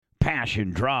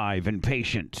passion, drive, and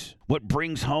patience. What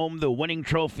brings home the winning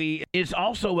trophy is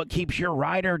also what keeps your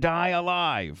ride or die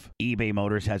alive. eBay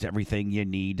Motors has everything you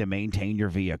need to maintain your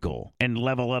vehicle and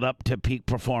level it up to peak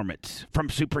performance. From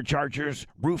superchargers,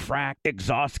 roof rack,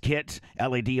 exhaust kits,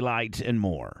 LED lights, and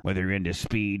more. Whether you're into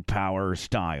speed, power, or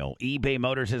style, eBay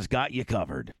Motors has got you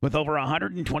covered. With over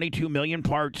 122 million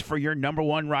parts for your number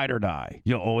one ride or die,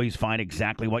 you'll always find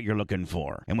exactly what you're looking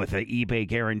for. And with the eBay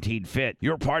Guaranteed Fit,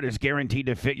 your part is guaranteed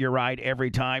to fit your ride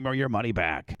every time or your money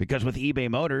back. Because with eBay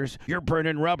Motors, you're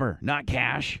burning rubber, not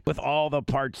cash, with all the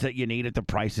parts that you need at the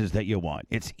prices that you want.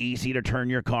 It's easy to turn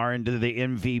your car into the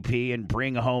MVP and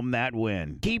bring home that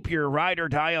win. Keep your ride or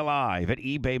die alive at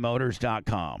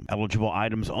ebaymotors.com. Eligible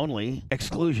items only.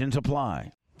 Exclusions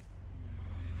apply.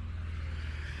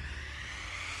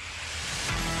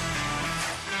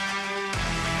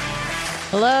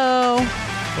 Hello.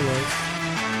 Hello.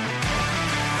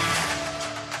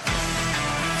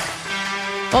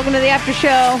 Welcome to the after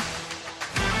show.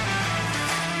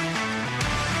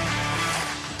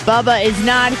 Bubba is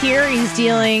not here. He's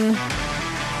dealing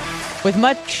with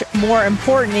much more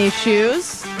important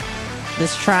issues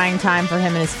this trying time for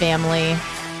him and his family.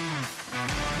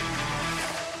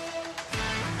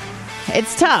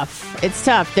 It's tough. It's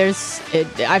tough.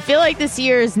 I feel like this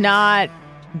year has not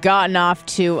gotten off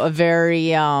to a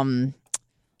very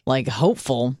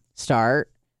hopeful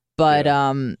start, but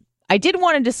I did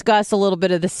want to discuss a little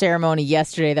bit of the ceremony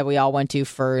yesterday that we all went to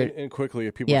for. And quickly,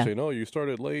 if people say, "No, you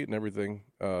started late and everything,"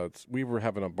 we were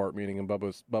having a BART meeting, and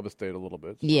Bubba stayed a little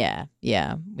bit. So. Yeah,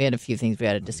 we had a few things we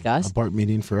had to discuss. A BART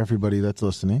meeting for everybody that's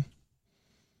listening.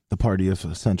 The party of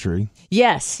the century.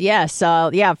 Yes.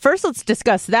 First, let's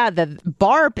discuss that. The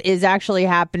BARP is actually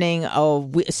happening.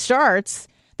 Starts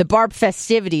the BARP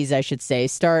festivities, I should say,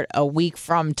 start a week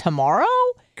from tomorrow.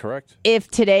 Correct. If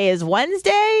today is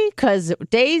Wednesday, because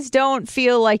days don't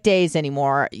feel like days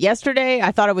anymore. Yesterday,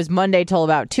 I thought it was Monday till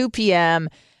about 2 p.m.,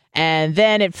 and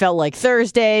then it felt like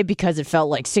Thursday because it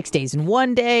felt like 6 days in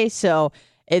one day. So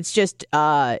it's just,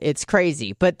 it's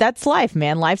crazy. But that's life,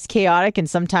 man. Life's chaotic, and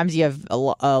sometimes you have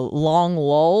long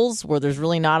lulls where there's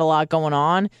really not a lot going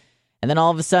on. And then all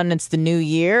of a sudden, it's the new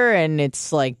year, and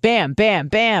it's like bam, bam,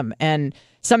 bam. And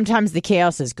sometimes the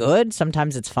chaos is good,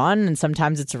 sometimes it's fun, and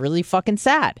sometimes it's really fucking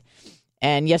sad.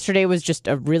 And yesterday was just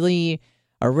a really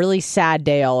sad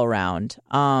day all around.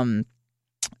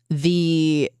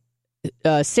 The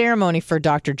ceremony for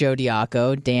Dr. Joe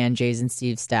Diaco, Dan, Jay's, and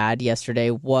Steve's dad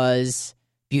yesterday was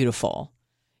beautiful.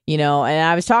 You know, and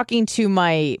I was talking to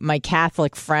my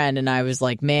Catholic friend, and I was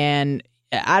like, man,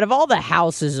 out of all the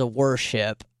houses of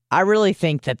worship, I really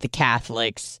think that the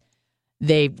Catholics,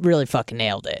 they really fucking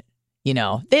nailed it. You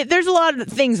know, there's a lot of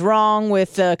things wrong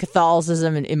with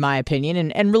Catholicism, in my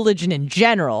opinion, and religion in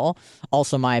general,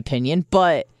 also my opinion.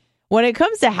 But when it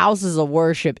comes to houses of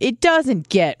worship, it doesn't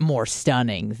get more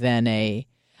stunning than I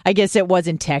guess it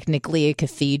wasn't technically a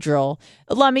cathedral.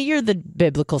 Lummy, you're the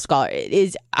biblical scholar.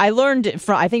 I learned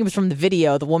I think it was from the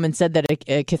video, the woman said that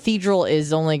a cathedral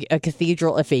is only a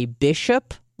cathedral if a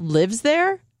bishop lives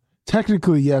there.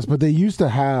 Technically, yes, but they used to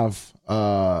have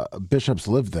bishops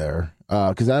live there.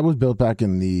 Because that was built back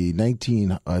in the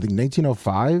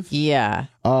 1905. Yeah.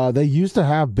 They used to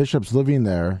have bishops living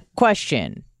there.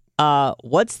 Question.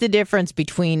 What's the difference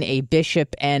between a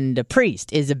bishop and a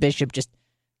priest? Is a bishop just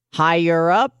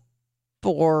higher up,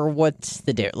 or what's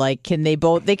the difference? Like, they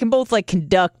can both like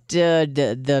conduct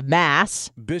the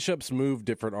mass. Bishops move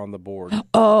different on the board.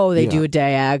 Oh, they do a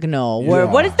diagonal.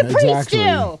 What does the priest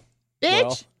do?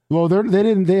 Bitch. Well, they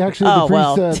didn't. They actually. Oh,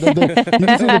 the priest, you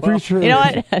can see the priest. You know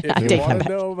what? If you want to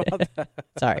know about that.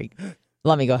 Sorry.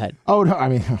 Let me go ahead. Oh, no. I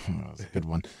mean, that was a good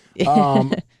one.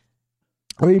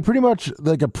 I mean, pretty much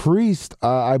like a priest,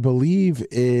 I believe,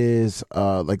 is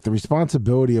like the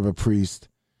responsibility of a priest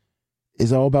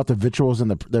is all about the rituals and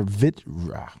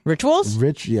rituals?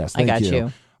 Yes. I got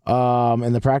you.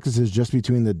 And the practices just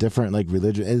between the different like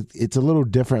religion. It's a little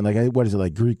different. Like, what is it,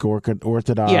 like Greek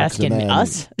Orthodox? You're asking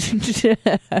us?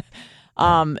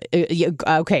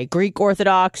 Okay, Greek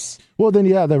Orthodox. Well, then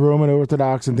the Roman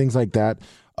Orthodox and things like that.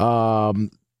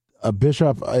 A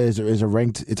bishop is a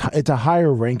ranked. It's a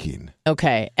higher ranking.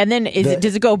 Okay, and then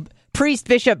does it go priest,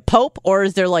 bishop, pope, or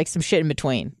is there like some shit in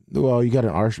between? Well, you got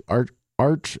an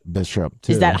archbishop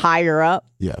too. Is that higher up?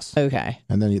 Yes. Okay.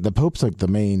 And then the Pope's like the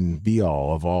main be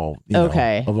all of all.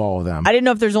 Of all of them. I didn't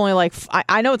know if there's only like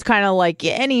I know it's kind of like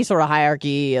any sort of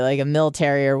hierarchy, like a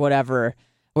military or whatever,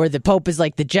 where the Pope is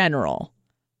like the general.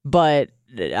 But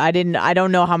I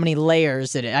don't know how many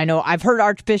layers it is. I know I've heard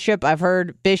archbishop, I've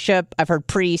heard bishop, I've heard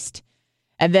priest,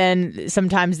 and then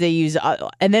sometimes they use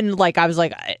and then like I was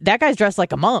like, that guy's dressed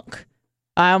like a monk.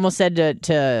 I almost said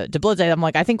to Blitz, I'm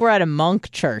like, I think we're at a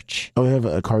monk church. Oh, they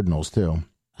have cardinals too.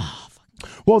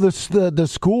 Well, the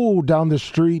school down the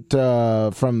street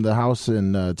from the house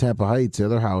in Tampa Heights, the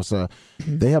other house,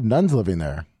 they have nuns living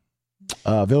there.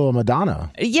 Villa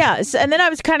Madonna. Yeah, and then I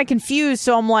was kind of confused.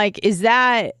 So I'm like, is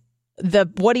that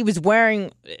what he was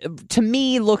wearing? To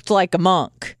me, looked like a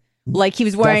monk. Like he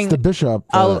was wearing That's the bishop,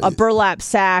 a burlap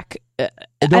sack.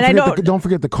 Don't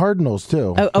forget the cardinals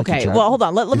too. Oh, okay, well, hold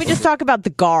on. Let me just talk about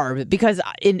the garb, because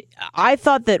I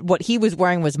thought that what he was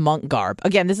wearing was monk garb.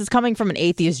 Again, this is coming from an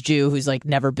atheist Jew who's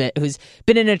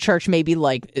been in a church maybe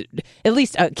like at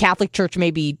least a Catholic church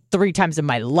maybe 3 times in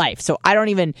my life. So I don't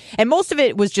even, and most of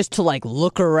it was just to like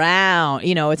look around.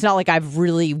 You know, it's not like I've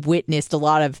really witnessed a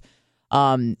lot of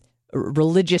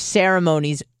religious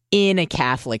ceremonies in a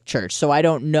Catholic church, so I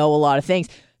don't know a lot of things.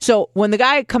 So when the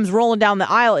guy comes rolling down the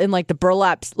aisle in like the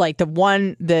burlaps, like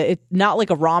not like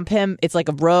a rompim, it's like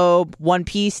a robe,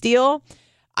 one-piece deal.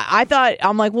 I thought,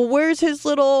 I'm like, well, where's his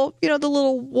little, the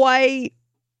little white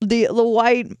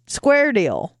square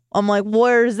deal? I'm like,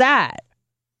 where's that?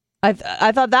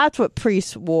 I thought that's what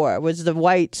priests wore, was the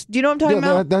white. Do you know what I'm talking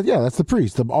about? That's the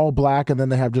priest. The all black, and then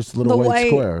they have just a little white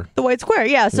square. The white square,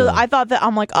 yeah. So I thought that,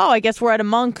 I'm like, oh, I guess we're at a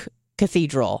monk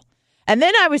cathedral. And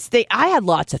then I had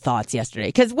lots of thoughts yesterday,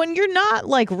 because when you're not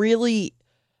like really,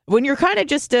 when you're kind of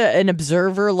just an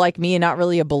observer like me and not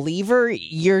really a believer,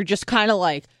 you're just kind of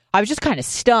like, I was just kind of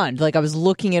stunned. Like I was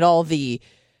looking at all the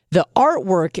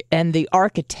artwork, and the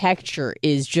architecture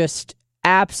is just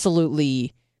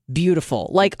absolutely beautiful.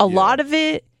 Like a lot of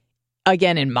it,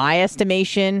 again, in my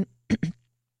estimation,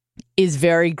 is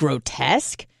very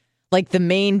grotesque. Like the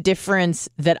main difference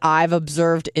that I've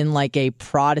observed in like a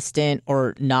Protestant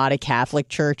or not a Catholic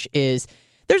church is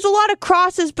there's a lot of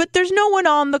crosses, but there's no one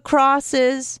on the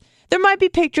crosses. There might be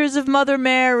pictures of Mother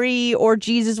Mary or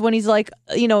Jesus when he's like,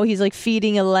 he's like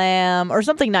feeding a lamb or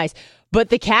something nice. But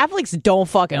the Catholics don't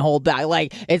fucking hold back.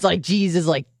 Like it's like Jesus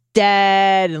like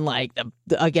dead and like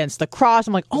against the cross.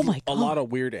 I'm like, oh my god, a lot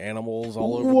of weird animals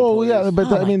all over. Well, the place. yeah, but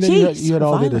then you had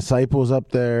all the disciples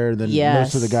up there. Then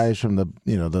most of the guys from the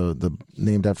the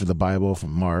named after the Bible,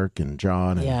 from Mark and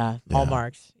John. And,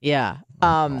 hallmarks. Yeah,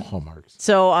 hallmarks.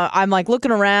 So I'm like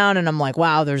looking around, and I'm like,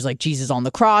 wow, there's like Jesus on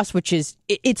the cross, which is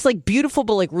it's like beautiful,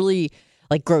 but like really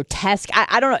like grotesque.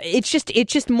 I don't know. It's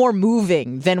just more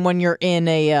moving than when you're in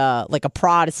a like a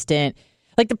Protestant.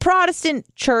 Like the Protestant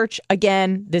church,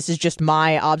 again, this is just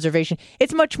my observation,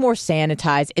 it's much more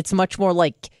sanitized. It's much more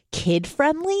like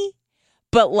kid-friendly.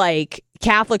 But like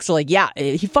Catholics are like, yeah,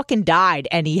 he fucking died,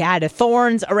 and he had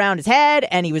thorns around his head,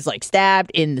 and he was like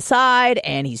stabbed in the side,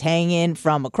 and he's hanging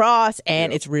from a cross,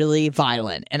 and it's really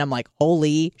violent. And I'm like,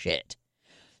 holy shit.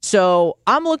 So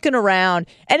I'm looking around,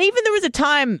 and even there was a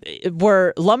time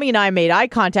where Lummy and I made eye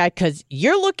contact, because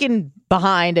you're looking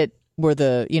behind at where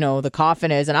the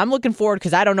coffin is, and I'm looking forward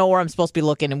because I don't know where I'm supposed to be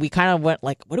looking, and we kind of went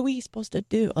like, what are we supposed to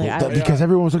do? Like, because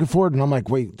everyone was looking forward, and I'm like,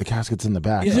 wait, the casket's in the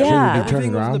back. Yeah,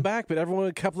 everything was in the back, but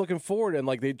everyone kept looking forward, and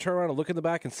like they'd turn around and look in the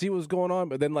back and see what was going on,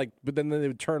 but then they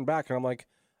would turn back, and I'm like,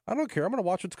 I don't care, I'm gonna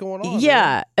watch what's going on. Yeah,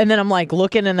 man. And then I'm like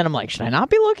looking, and then I'm like, should I not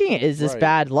be looking? Is this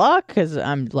bad luck? Because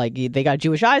I'm like, they got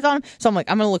Jewish eyes on, so I'm like,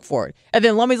 I'm gonna look forward, and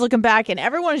then Lummy's looking back, and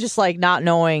everyone's just like not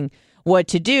knowing what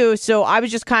to do. So I was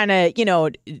just kind of,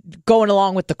 going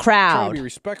along with the crowd. Trying to be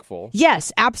respectful.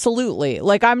 Yes, absolutely.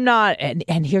 Like I'm not.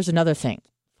 And here's another thing.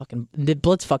 The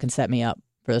Blitz fucking set me up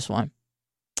for this one.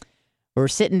 We're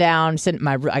sitting down.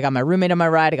 I got my roommate on my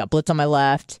right. I got Blitz on my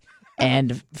left.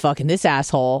 And fucking this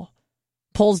asshole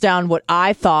pulls down what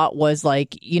I thought was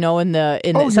like, in the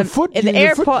airplane.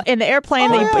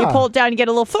 He pulled it down. You get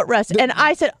a little footrest. And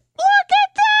I said, look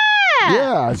at that.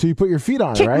 Yeah, so you put your feet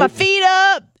on it, right? Kick my feet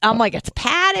up. I'm like, it's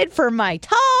padded for my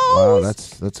toes. Wow,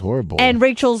 that's horrible. And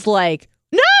Rachel's like,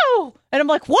 no. And I'm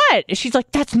like, what? And she's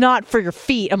like, that's not for your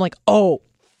feet. I'm like, oh.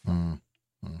 And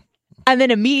then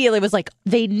immediately was like,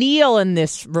 they kneel in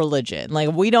this religion.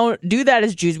 Like, we don't do that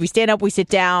as Jews. We stand up, we sit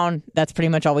down. That's pretty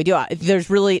much all we do.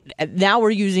 There's really, now we're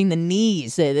using the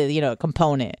knees,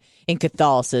 component in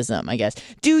Catholicism, I guess.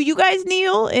 Do you guys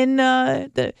kneel in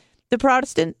the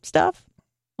Protestant stuff?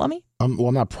 Lummy?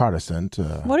 Well, not Protestant.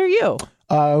 What are you?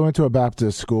 I went to a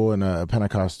Baptist school and a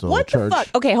Pentecostal church. What the fuck?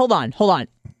 Okay, hold on.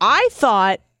 I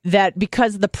thought that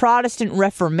because of the Protestant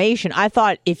Reformation, I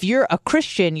thought if you're a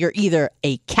Christian, you're either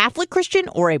a Catholic Christian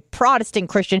or a Protestant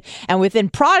Christian. And within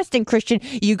Protestant Christian,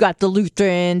 you got the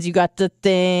Lutherans, you got the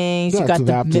things, you got the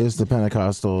Baptists, the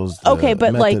Pentecostals, okay,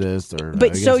 but Methodist,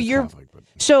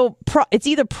 it's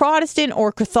either Protestant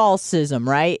or Catholicism,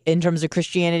 right? In terms of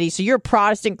Christianity. So you're a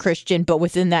Protestant Christian, but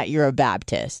within that, you're a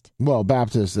Baptist. Well,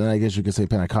 Baptist, and I guess you could say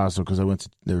Pentecostal because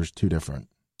there's two different.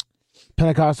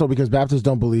 Pentecostal, because Baptists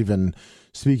don't believe in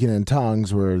speaking in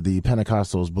tongues, where the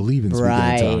Pentecostals believe in speaking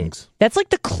in tongues. That's like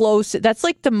that's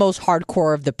like the most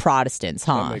hardcore of the Protestants,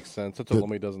 huh? That makes sense. That's what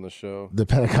Lummy does in the show. The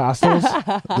Pentecostals?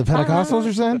 The Pentecostals,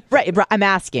 you're saying? Right. I'm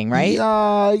asking, right?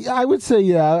 I would say,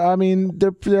 yeah. I mean,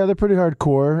 they're pretty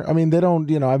hardcore. I mean, they don't,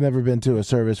 I've never been to a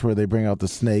service where they bring out the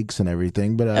snakes and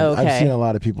everything, but I've seen a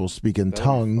lot of people speak in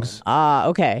tongues.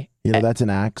 Okay. That's in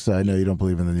Acts. I know you don't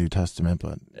believe in the New Testament,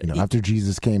 but, after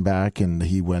Jesus came back and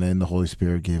he went in, the Holy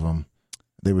Spirit gave him.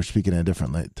 They were speaking in a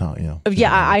different tongue,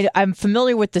 Yeah, I'm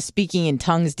familiar with the speaking in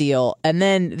tongues deal, and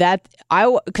then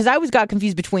because I got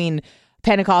confused between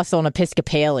Pentecostal and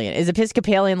Episcopalian. Is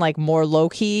Episcopalian like more low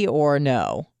key or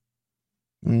no?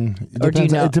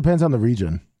 It depends on the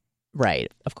region.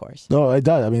 Right, of course. No, it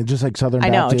does. I mean, just like Southern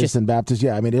Baptists and Baptists.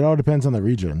 Yeah, I mean, it all depends on the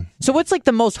region. So what's like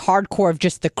the most hardcore of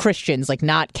just the Christians, like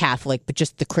not Catholic, but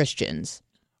just the Christians?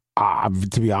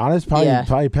 To be honest,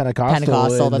 probably Pentecostal.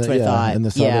 Pentecostal, that's what I thought. In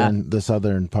the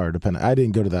southern part of Pentecostal. I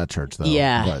didn't go to that church though.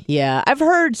 Yeah. I've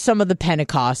heard some of the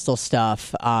Pentecostal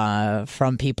stuff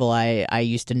from people I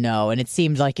used to know, and it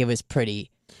seemed like it was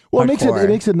pretty. Well, hardcore. it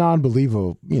makes it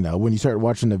non-believable. When you start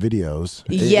watching the videos,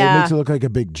 it makes it look like a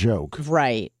big joke.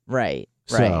 Right.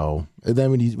 So and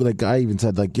then when you I even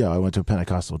said I went to a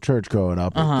Pentecostal church growing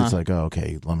up. It's like, oh,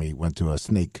 okay, Lummy went to a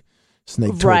snake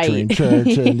torturing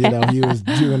church, and he was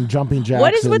doing jumping jacks.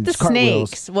 What is with the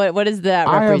cartwheels. snakes? What does that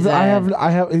represent?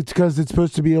 I have. It's because it's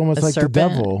supposed to be almost like serpent? the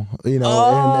devil, and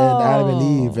Adam and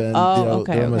Eve, and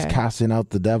they're almost casting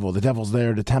out the devil. The devil's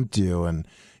there to tempt you, and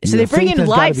so they bring in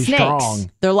live snakes.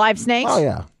 Strong. They're live snakes. Oh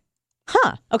yeah.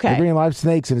 Huh. Okay. They bring in live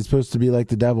snakes, and it's supposed to be like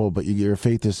the devil, but your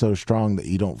faith is so strong that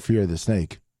you don't fear the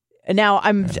snake. Now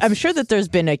I'm sure that there's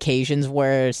been occasions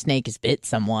where a snake has bit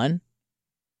someone.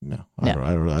 No, I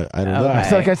don't know.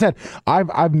 Like I said,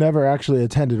 I've never actually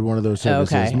attended one of those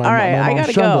services. Okay. My all right, mom I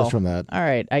gotta shunned go us from that. All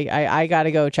right, I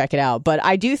gotta go check it out. But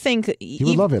I do think you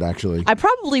would love it. Actually, I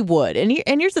probably would. And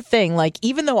here's the thing: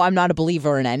 even though I'm not a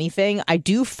believer in anything, I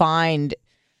do find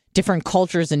different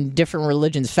cultures and different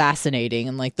religions fascinating,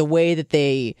 and the way that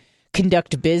they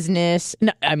conduct business.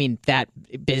 No, I mean that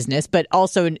business, but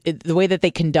also the way that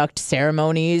they conduct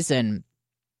ceremonies and.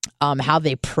 How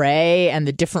they pray and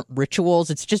the different rituals.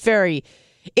 It's just very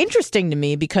interesting to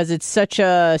me because it's such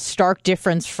a stark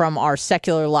difference from our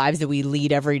secular lives that we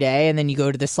lead every day. And then you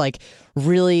go to this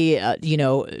really,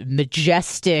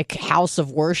 majestic house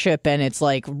of worship. And it's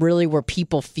really where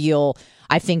people feel,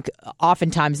 I think,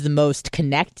 oftentimes the most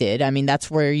connected. I mean,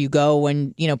 that's where you go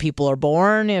when, people are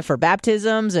born for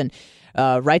baptisms and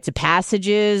rites of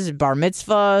passages, bar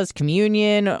mitzvahs,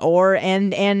 communion,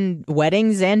 and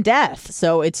weddings and death.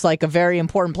 So it's a very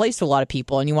important place to a lot of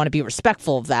people, and you want to be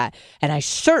respectful of that. And I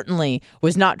certainly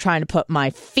was not trying to put my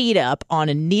feet up on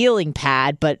a kneeling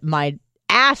pad, but my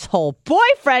asshole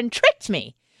boyfriend tricked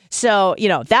me. So,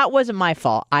 that wasn't my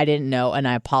fault. I didn't know, and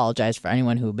I apologize for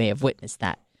anyone who may have witnessed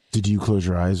that. Did you close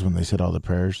your eyes when they said all the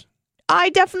prayers? I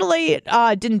definitely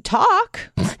didn't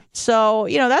talk. So,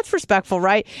 that's respectful,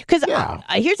 right? Because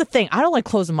here's the thing. I don't like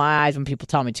closing my eyes when people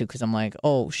tell me to because I'm like,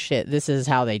 oh, shit, this is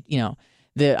how they, I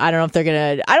don't know if they're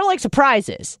going to, I don't like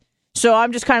surprises. So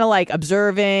I'm just kind of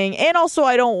observing. And also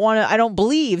I don't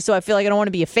believe. So I feel like I don't want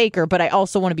to be a faker, but I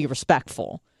also want to be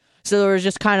respectful. So there was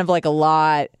just kind of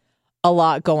a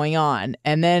lot going on.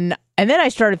 And then I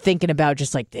started thinking about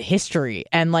just the history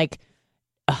and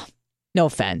no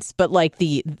offense, but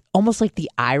almost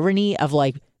the irony of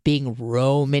being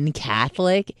Roman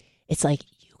Catholic. It's you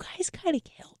guys kind of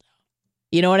killed him.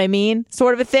 You know what I mean?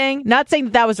 Sort of a thing. Not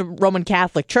saying that was a Roman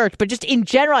Catholic church, but just in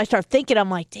general, I start thinking,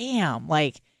 I'm damn,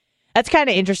 that's kind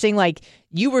of interesting.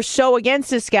 You were so against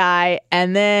this guy,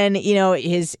 and then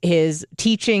his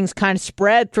teachings kind of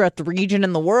spread throughout the region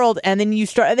and the world, and then you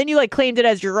claimed it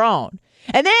as your own.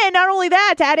 And then not only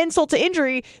that, to add insult to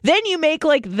injury, then you make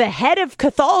the head of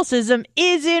Catholicism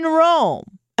is in Rome.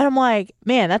 And I'm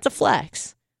man, that's a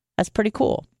flex. That's pretty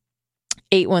cool.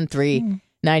 813-90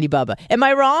 Bubba. Am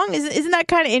I wrong? Isn't that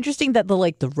kind of interesting that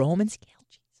the Romans killed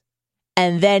Jesus?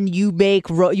 And then you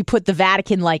put the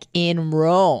Vatican in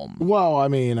Rome. Well, I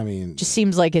mean, just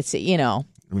seems like it's,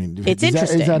 it's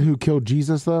interesting. Is that who killed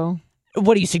Jesus though?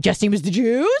 What are you suggesting? It was the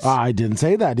Jews? I didn't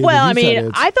say that. Well, I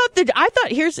mean, I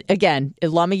thought here's again,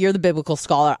 Lummy, you're the biblical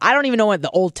scholar. I don't even know what the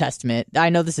Old Testament. I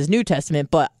know this is New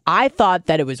Testament, but I thought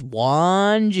that it was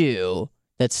one Jew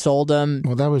that sold him.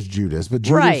 Well, that was Judas, but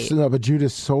Judas, right. No, but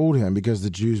Judas sold him because the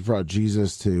Jews brought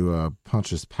Jesus to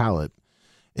Pontius Pilate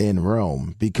in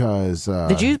Rome because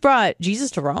the Jews brought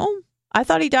Jesus to Rome. I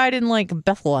thought he died in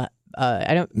Bethlehem.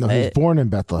 I don't. No, he was born in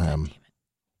Bethlehem.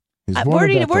 Where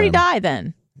did he die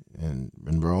then?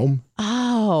 In Rome.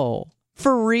 Oh,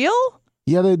 for real?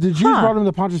 Yeah, the Jews brought him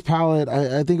to Pontius Pilate.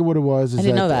 I think what it was is I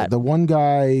didn't know that. The one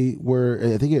guy where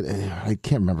I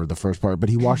can't remember the first part, but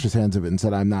he washed his hands of it and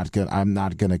said, I'm not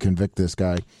gonna convict this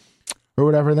guy or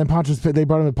whatever. And then they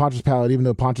brought him to Pontius Pilate, even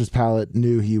though Pontius Pilate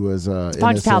knew he was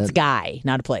Pontius Pilate's guy,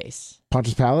 not a place.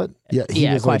 Pontius Pilate? Yeah, he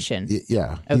was question.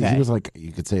 Okay. He was like,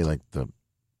 you could say like the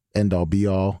end all be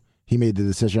all. He made the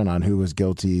decision on who was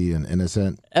guilty and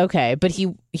innocent. Okay, but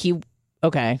he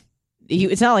okay.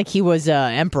 It's not like he was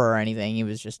emperor or anything. He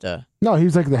was just No, he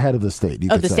was like the head of the state.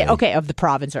 Of the state. Okay, of the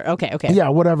province. Okay. Yeah,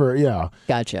 whatever. Yeah.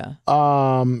 Gotcha.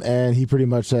 And he pretty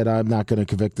much said, I'm not going to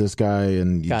convict this guy.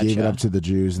 And you gave it up to the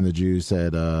Jews. And the Jews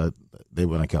said they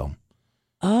want to kill him.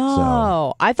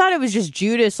 Oh, I thought it was just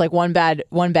Judas, like one bad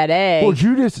egg. Well,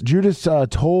 Judas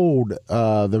told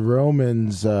the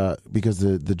Romans because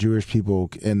the Jewish people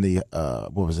and the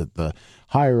the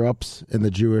higher ups in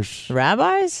the Jewish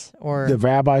rabbis or the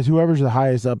rabbis, whoever's the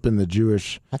highest up in the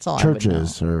Jewish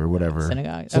churches or whatever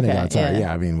synagogue. Okay, sorry,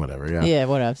 yeah, I mean whatever, yeah, yeah,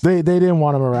 whatever. They didn't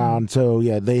want him around, so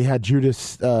yeah, they had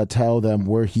Judas tell them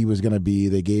where he was going to be.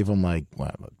 They gave him like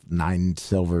 $9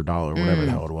 silver, whatever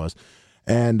the hell it was,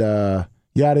 and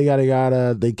yada yada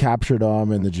yada. They captured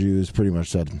him, and the Jews pretty much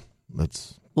said,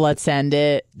 "Let's end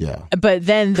it." Yeah, but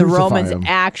then the Romans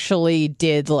actually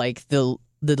did like the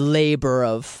labor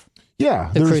of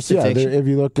the crucifixion. If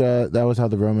you look, that was how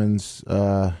the Romans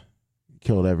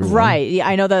killed everyone. Right. Yeah,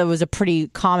 I know that was a pretty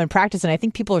common practice, and I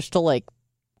think people are still like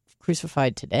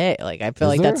crucified today. Like I feel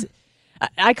like that's.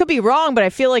 I could be wrong, but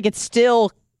I feel like it's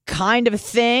still kind of a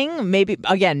thing. Maybe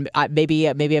again, maybe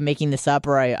I'm making this up,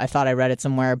 or I thought I read it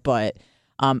somewhere, but.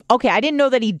 Okay, I didn't know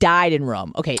that he died in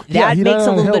Rome. Okay, that makes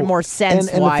a little bit more sense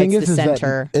and why the it's the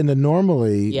center. In the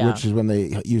normally, which is when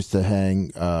they used to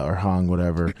hang or hung,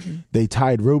 whatever, they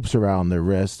tied ropes around their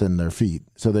wrists and their feet.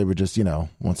 So they would just,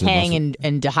 once hang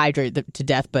and dehydrate to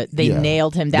death, but they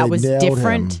nailed him. That was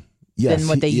different than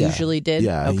what they usually did?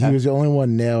 Yeah, okay. He was the only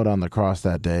one nailed on the cross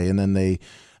that day. And then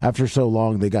after so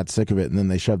long, they got sick of it, and then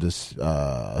they shoved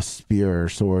a spear or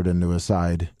sword into his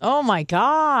side. Oh, my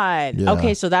God. Yeah.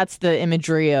 Okay, so that's the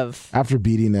imagery of... After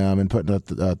beating him and putting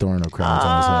a thorn of crowns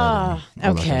on his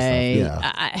head. Okay. Kind of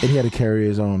yeah. And he had to carry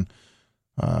his own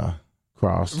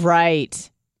cross.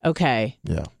 Right. Okay.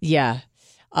 Yeah. Yeah.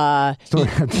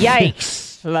 Yikes.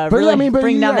 Really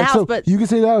bring down the house, so but you could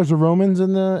say that was the Romans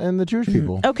and the Jewish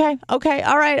people. Okay,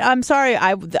 all right. I'm sorry.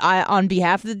 I on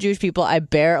behalf of the Jewish people, I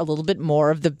bear a little bit more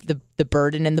of the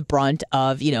burden and the brunt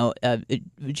of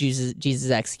Jesus'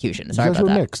 execution. Sorry about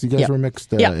that. Mixed. You guys were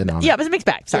mixed. Yeah, it was a mixed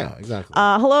bag. Sorry. Yeah, exactly.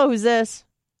 Hello, who's this?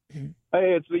 Hey,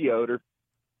 it's the Yoder,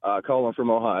 calling from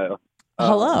Ohio.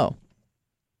 Hello.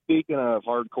 Speaking of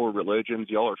hardcore religions,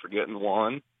 y'all are forgetting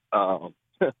one. The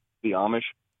Amish.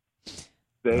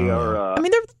 They are. I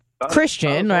mean, they're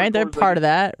Christian, right? They're part of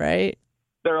that, right?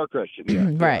 They're all Christian, yeah.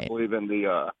 Right. They believe in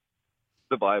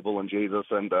the Bible and Jesus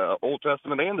and the Old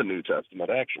Testament and the New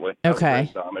Testament, actually. Okay. I was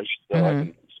raised Amish, so I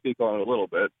can speak on it a little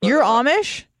bit. But, you're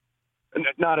Amish?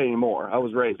 Not anymore. I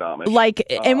was raised Amish. Like,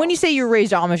 and when you say you're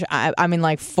raised Amish, I mean,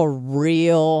 like, for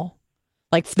real?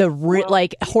 Like,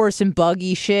 like horse and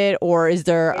buggy shit? Or is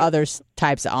there other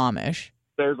types of Amish?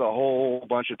 There's a whole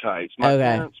bunch of types. My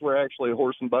parents were actually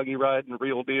horse and buggy riding,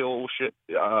 real deal shit.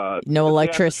 No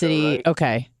electricity. Show, right?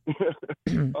 Okay.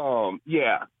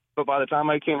 Yeah. But by the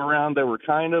time I came around, they were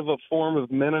kind of a form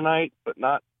of Mennonite, but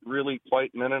not really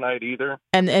quite Mennonite either.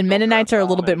 And Mennonites are a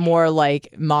little bit more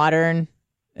like modern.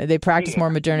 They practice more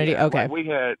modernity. Yeah. Okay.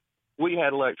 Like we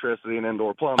had electricity and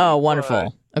indoor plumbing. Oh,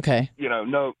 wonderful. Okay.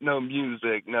 No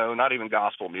music, not even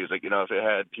gospel music. If it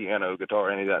had piano, guitar,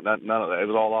 any of that, none of that. It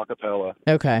was all a cappella.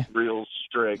 Okay. Real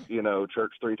strict,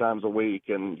 church 3 times a week,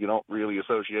 and you don't really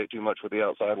associate too much with the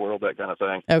outside world, that kind of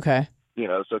thing. Okay.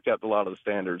 So it kept a lot of the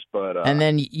standards, but and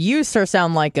then you, sir,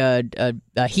 sound like a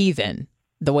heathen.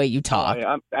 The way you talk.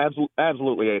 I'm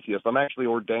absolutely atheist. I'm actually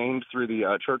ordained through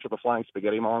the Church of the Flying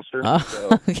Spaghetti Monster. Oh,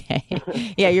 so. Okay.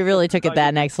 Yeah, you really took it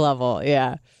that next level.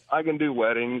 Yeah. I can do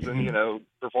weddings and,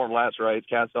 perform last rites,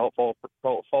 cast out false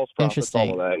prophets,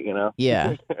 all of that,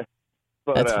 Yeah.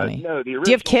 But, that's funny. No, the original do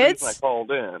you have kids? reason I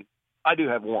called in, I do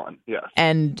have one, yes.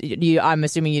 And I'm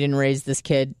assuming you didn't raise this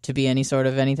kid to be any sort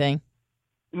of anything?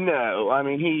 No, I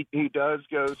mean, he does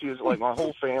go to, like, my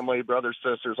whole family, brothers,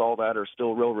 sisters, all that are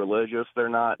still real religious. They're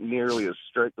not nearly as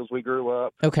strict as we grew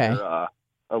up. Okay. They're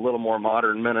a little more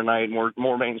modern Mennonite,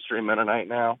 more mainstream Mennonite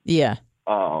now. Yeah.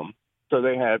 So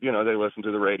they have, they listen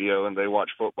to the radio and they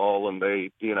watch football and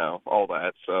they, all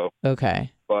that. So.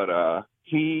 Okay. But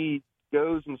he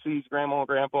goes and sees Grandma and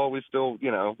Grandpa. We still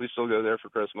go there for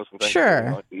Christmas and things.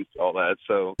 Sure. All that.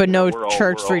 So. But no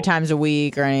church 3 times a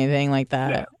week or anything like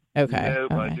that. Okay.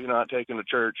 No, I Okay. do not take him to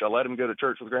church. I let him go to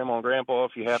church with Grandma and Grandpa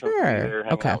if he happens to be Sure. there,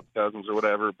 hanging Okay. out with cousins or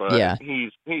whatever. But Yeah.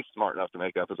 he's smart enough to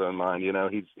make up his own mind. You know,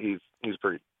 he's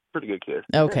pretty good kid.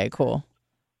 Okay. Cool.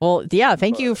 Well, yeah.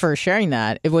 Thank you for sharing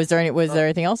that. Was there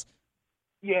anything else?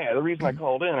 Yeah, the reason I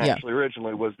called in Yeah. actually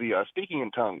originally was the speaking in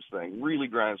tongues thing really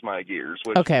grinds my gears.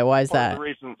 Which Okay. Why is part that? of the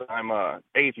reason I'm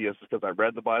atheist is because I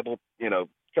read the Bible, you know,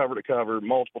 cover to cover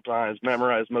multiple times,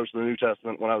 memorized most of the New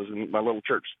Testament when I was in my little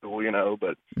church school, you know.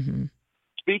 But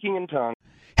speaking in tongues.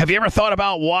 Have you ever thought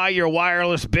about why your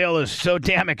wireless bill is so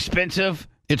damn expensive?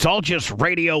 It's all just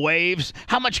radio waves.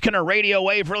 How much can a radio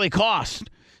wave really cost?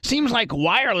 Seems like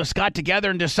wireless got together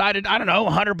and decided, I don't know,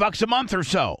 $100 a month or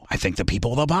so. I think the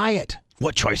people will buy it.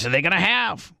 What choice are they going to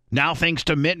have? Now, thanks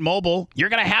to Mint Mobile, you're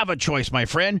going to have a choice, my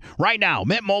friend. Right now,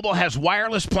 Mint Mobile has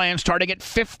wireless plans starting at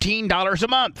 $15 a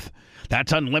month.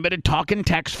 That's unlimited talk and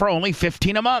text for only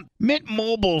 $15 a month. Mint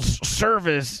Mobile's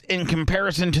service, in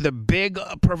comparison to the big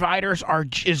providers,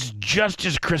 is just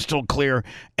as crystal clear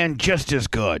and just as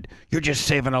good. You're just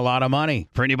saving a lot of money.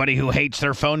 For anybody who hates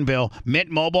their phone bill, Mint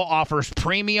Mobile offers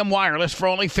premium wireless for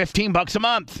only $15 a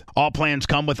month. All plans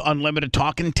come with unlimited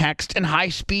talk and text and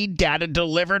high-speed data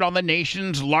delivered on the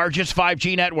nation's largest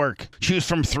 5G network. Choose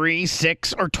from 3,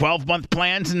 6, or 12-month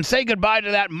plans and say goodbye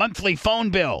to that monthly phone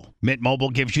bill. Mint Mobile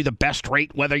gives you the best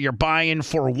rate whether you're buying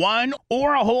for one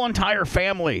or a whole entire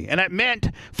family. And at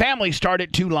Mint, families start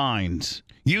at 2 lines.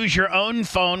 Use your own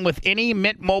phone with any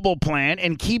Mint Mobile plan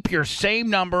and keep your same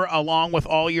number along with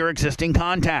all your existing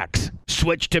contacts.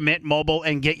 Switch to Mint Mobile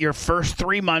and get your first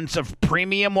 3 months of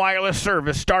premium wireless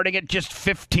service starting at just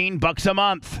 $15 a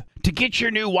month. To get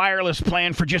your new wireless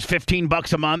plan for just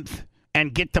 $15 a month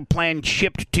and get the plan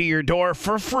shipped to your door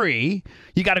for free,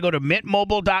 you got to go to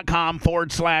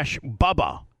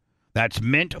mintmobile.com/Bubba. That's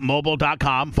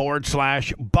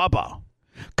mintmobile.com/Bubba.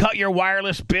 Cut your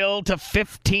wireless bill to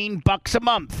 $15 a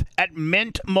month at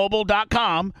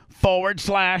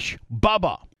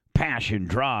mintmobile.com/Bubba. Passion,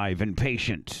 drive, and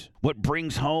patience. What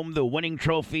brings home the winning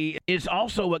trophy is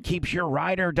also what keeps your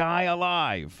ride or die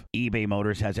alive. eBay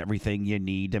Motors has everything you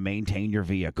need to maintain your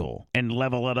vehicle and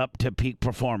level it up to peak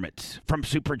performance. From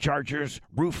superchargers,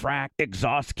 roof rack,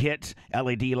 exhaust kits,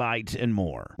 LED lights, and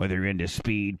more. Whether you're into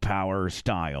speed, power, or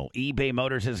style, eBay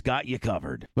Motors has got you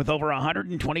covered. With over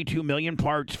 122 million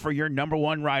parts for your number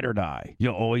one ride or die,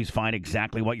 you'll always find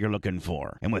exactly what you're looking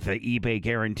for. And with the eBay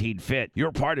Guaranteed Fit,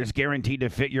 your part is guaranteed to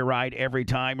fit your ride every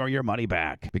time or your money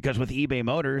back. Because with eBay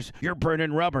Motors, you're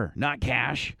burning rubber, not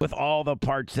cash, with all the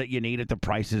parts that you need at the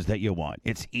prices that you want.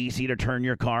 It's easy to turn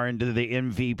your car into the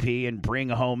MVP and bring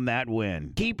home that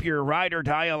win. Keep your ride or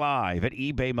die alive at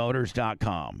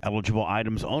ebaymotors.com. Eligible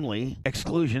items only.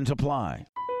 Exclusions apply.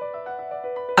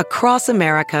 Across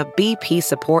America, BP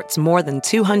supports more than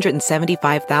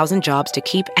 275,000 jobs to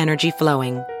keep energy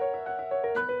flowing.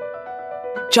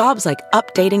 Jobs like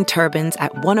updating turbines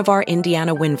at one of our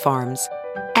Indiana wind farms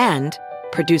and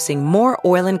producing more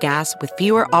oil and gas with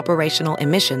fewer operational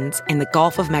emissions in the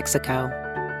Gulf of Mexico.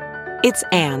 It's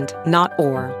and, not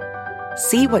or.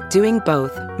 See what doing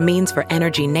both means for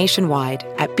energy nationwide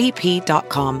at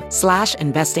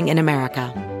bp.com/investing in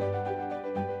America.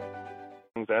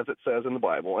 As it says in the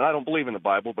Bible, and I don't believe in the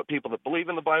Bible, but people that believe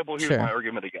in the Bible, here's Sure. my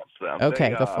argument against them.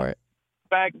 Okay, go for it.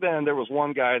 Back then, there was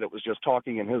one guy that was just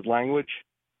talking in his language,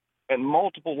 and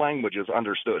multiple languages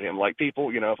understood him. Like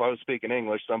people, you know, if I was speaking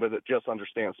English, somebody that just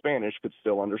understands Spanish could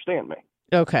still understand me.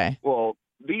 Okay. Well,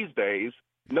 these days,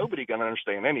 nobody can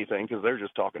understand anything because they're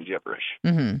just talking gibberish,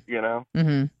 Mm-hmm. you know?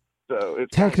 Mm-hmm. So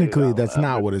it's Technically, that's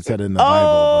not what it said in the Oh, Bible.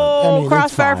 But, I mean, it's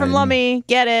crossfire from fine. Lummy.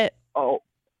 Get it. Oh,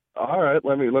 all right.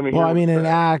 Let me Well, hear I mean, what in that-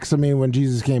 Acts, I mean, when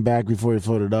Jesus came back before he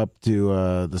floated up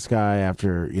to the sky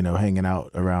after, hanging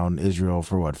out around Israel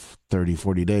for 30,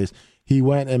 40 days, he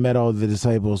went and met all the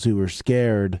disciples who were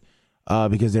scared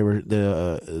because they were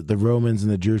the Romans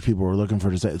and the Jewish people were looking for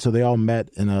disciples. So they all met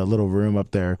in a little room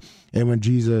up there. And when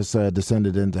Jesus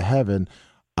descended into heaven,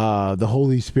 the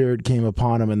Holy Spirit came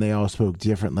upon them, and they all spoke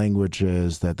different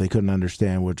languages that they couldn't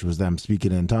understand, which was them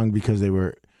speaking in tongue because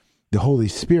the Holy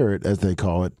Spirit, as they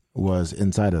call it, was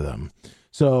inside of them.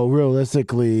 So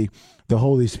realistically, the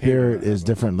Holy Spirit is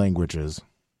different languages.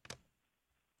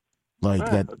 Like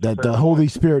that's a that fair the Holy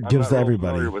point. Spirit I'm gives not to real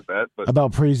everybody familiar with that, but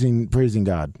about praising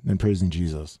God and praising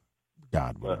Jesus.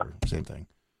 God, whatever, same thing.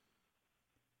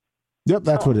 Yep,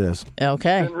 that's what it is.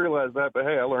 Okay. didn't realize that, but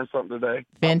hey, I learned something today.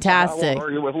 I Fantastic. won't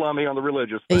argue with Lummy on the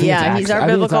religious I thing. think Yeah, it's he's Acts- our I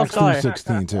think it's biblical Acts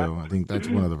scholar. 2:16 too. I think that's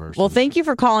one of the verses. Well, thank you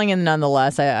for calling in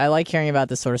nonetheless. I like hearing about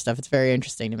this sort of stuff. It's very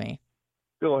interesting to me.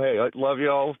 Cool. Hey, I love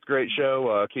y'all. Great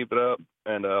show. Keep it up.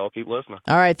 and I'll keep listening.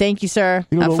 All right, thank you, sir.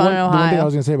 You know, Have fun in the one thing I Ohio.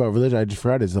 was going to say about religion, I just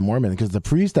forgot, is the Mormon, because the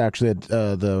priest actually at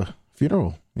the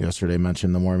funeral yesterday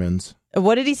mentioned the Mormons.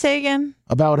 What did he say again?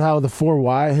 About how the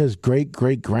 4Y, his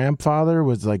great-great-grandfather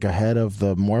was like a head of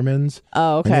the Mormons.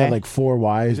 Oh, okay. And he had like 4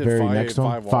 wives He said buried five- next to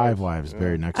him. five 5 wives. wives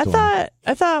buried next I to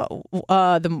him.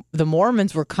 thought the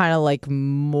Mormons were kind of like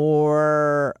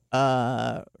more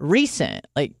recent,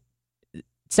 like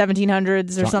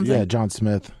 1700s or something. Yeah, John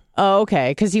Smith. Oh,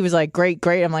 okay. Because he was like great.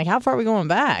 I'm like, how far are we going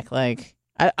back? Like,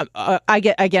 I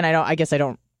get again.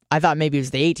 I thought maybe it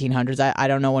was the 1800s. I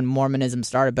don't know when Mormonism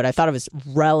started, but I thought it was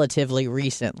relatively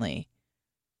recently.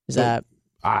 Is that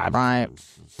right?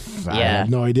 I have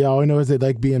no idea. All I know is they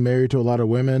like being married to a lot of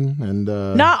women, and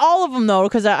not all of them though,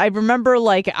 because I remember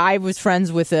like I was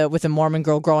friends with a Mormon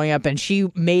girl growing up, and she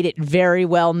made it very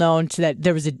well known that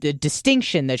there was a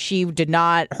distinction that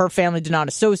her family did not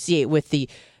associate with the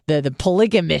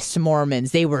polygamous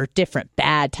Mormons. They were a different,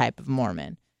 bad type of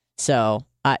Mormon. So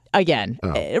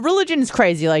religion is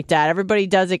crazy like that. Everybody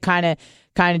does it kind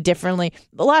of differently.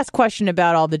 The last question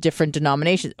about all the different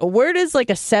denominations: where does like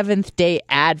a Seventh-day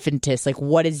Adventist, like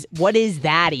what is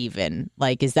that even?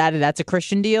 Like, that's a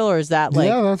Christian deal, or is that like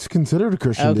that's considered a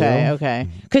Christian deal. Okay.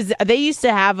 Because they used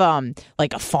to have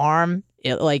like a farm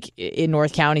like in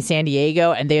North County, San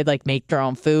Diego, and they would like make their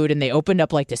own food, and they opened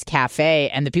up like this cafe,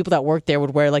 and the people that worked there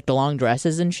would wear like the long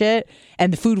dresses and shit,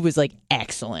 and the food was like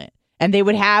excellent, and they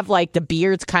would have like the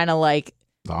beards kind of like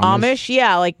Amish,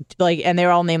 yeah, like, and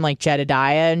they're all named like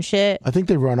Jedediah and shit. I think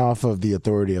they run off of the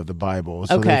authority of the Bible,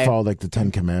 so they follow like the 10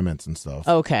 Commandments and stuff.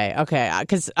 Okay,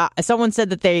 because someone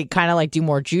said that they kind of like do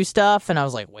more Jew stuff, and I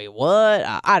was like, wait, what?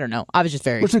 I don't know. I was just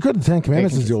very. Which they could. The 10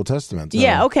 Commandments is the Old Testament. So.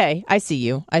 Yeah, okay, I see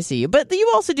you. But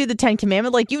you also do the 10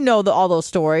 Commandments, like all those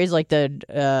stories, like the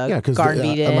Garden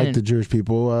Eden. Unlike the Jewish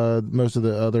people, most of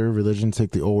the other religions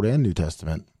take the Old and New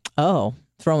Testament. Oh,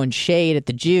 throwing shade at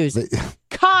the Jews.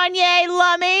 Kanye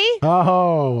Lummy.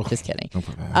 Oh. Just kidding.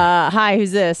 Hi,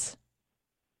 who's this?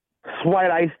 It's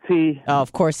White Iced Tea. Oh,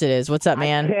 of course it is. What's up,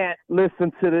 man? I can't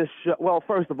listen to this show. Well,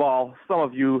 first of all, some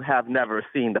of you have never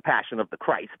seen The Passion of the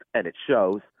Christ, and it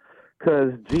shows,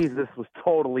 because Jesus was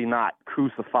totally not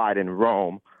crucified in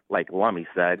Rome, like Lummy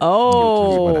said. Oh. He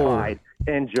was crucified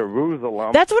in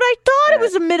Jerusalem. That's what I thought. It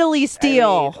was a Middle East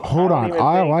deal. Hold on.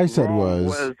 All I said Rome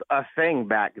was a thing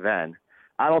back then.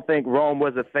 I don't think Rome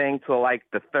was a thing till like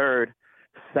the 3rd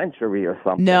century or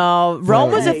something. No, Rome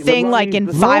was a thing like in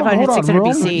 500, 600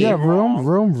 BC. Yeah,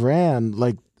 Rome ran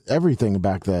like everything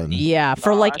back then. Yeah,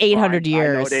 for like 800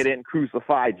 years. I know they didn't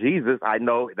crucify Jesus. I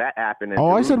know that happened.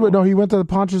 I said, no, he went to the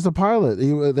Pontius Pilate,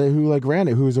 who like ran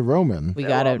it, who was a Roman. We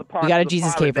got a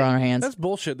Jesus caper on our hands. That's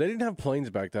bullshit. They didn't have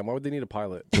planes back then. Why would they need a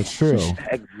pilot? That's true.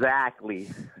 Exactly.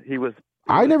 He was.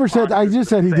 I never said. I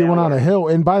just said he did one on a hill.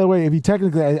 And by the way, if he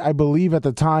technically, I believe at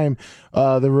the time,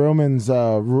 the Romans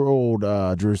ruled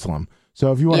Jerusalem.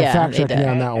 So if you want to fact check me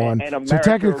on that one, and America so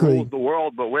technically rules the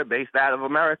world, but we're based out of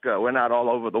America. We're not all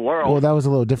over the world. Well, that was a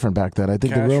little different back then. I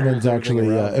think the Romans actually,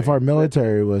 if our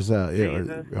military was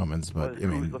Romans, but I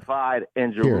mean, crucified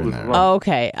in Jerusalem.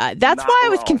 Okay, that's why I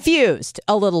was confused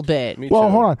a little bit. Well,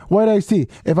 hold on. What did I see?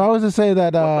 If I was to say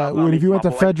that, if you went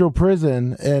to federal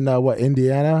prison in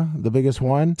Indiana, the biggest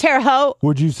one, Terre Haute,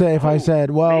 would you say if I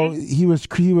said, well, he was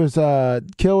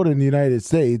killed in the United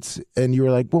States, and you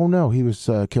were like, well, no, he was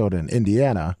killed in Indiana.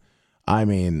 I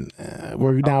mean,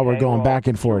 we're going back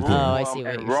and forth here. Oh, I see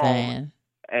what you're saying.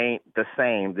 Ain't the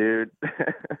same, dude.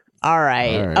 All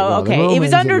right. Okay. It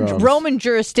was under Roman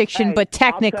jurisdiction, but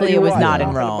technically it was not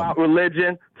in Rome.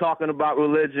 Talking about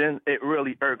religion, it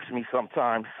really irks me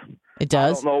sometimes. It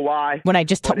does? I don't know why.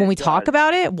 When we talk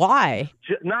about it? Why?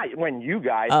 Not when you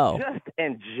guys, just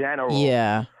in general.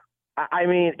 Yeah. I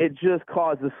mean, it just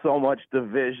causes so much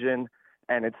division,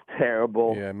 and it's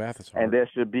terrible. Yeah, math is hard. And there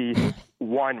should be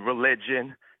one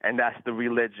religion, and that's the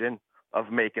religion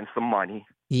of making some money.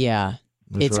 Yeah.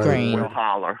 It's great. We'll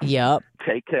holler. Yep.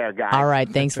 Take care, guys. All right.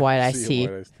 Thanks, White Ice Tea.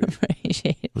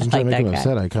 Appreciate it. I wasn't trying to make him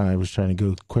upset. I kind of was trying to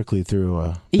go quickly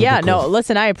through.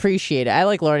 Listen, I appreciate it. I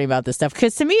like learning about this stuff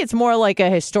because to me, it's more like a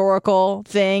historical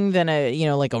thing than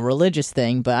like a religious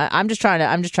thing. But I'm just trying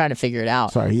to figure it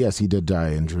out. Sorry. Yes, he did die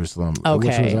in Jerusalem,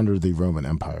 which was under the Roman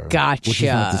Empire. Gotcha. Which is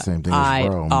not the same thing as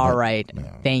Rome. All right.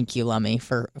 Thank you, Lummy,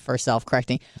 for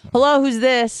self-correcting. Hello, who's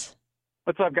this?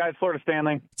 What's up, guys? Florida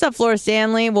Stanley. What's up, Florida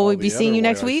Stanley? Will we be seeing you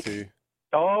next week?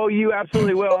 Oh, you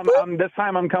absolutely will. This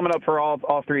time I'm coming up for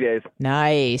all 3 days.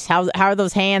 Nice. How are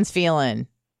those hands feeling?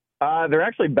 They're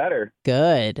actually better.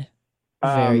 Good.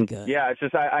 Very good. Yeah, it's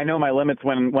just I know my limits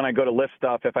when I go to lift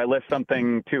stuff. If I lift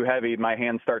something too heavy, my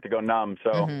hands start to go numb.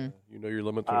 So You know your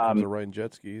limits when it comes to riding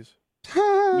jet skis.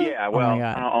 Yeah, well, Oh my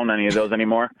God. I don't own any of those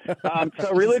anymore.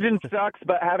 So religion sucks,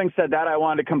 but having said that, I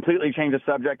wanted to completely change the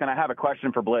subject, and I have a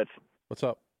question for Blitz. What's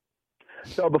up?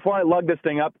 So before I lug this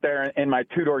thing up there in my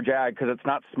two-door Jag, because it's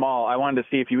not small, I wanted to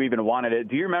see if you even wanted it.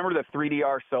 Do you remember the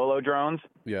 3DR Solo drones?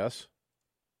 Yes.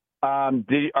 Are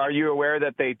you aware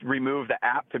that they removed the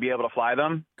app to be able to fly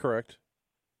them? Correct.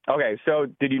 Okay, so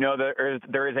did you know that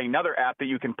there is another app that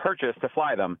you can purchase to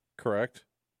fly them? Correct.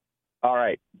 All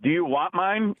right. Do you want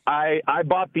mine? I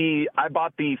bought the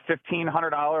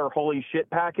 $1,500 holy shit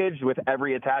package with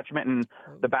every attachment and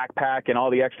the backpack and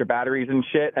all the extra batteries and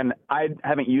shit, and I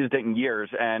haven't used it in years.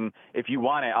 And if you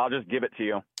want it, I'll just give it to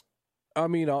you. I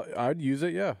mean, I'd use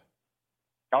it. Yeah.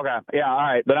 Okay. Yeah. All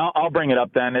right. But I'll bring it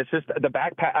up then. It's just the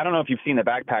backpack. I don't know if you've seen the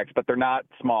backpacks, but they're not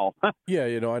small. Yeah.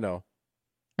 I know.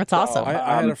 That's awesome. I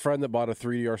had a friend that bought a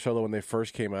 3DR Solo when they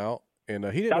first came out. And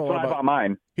he didn't That's know a when lot I about bought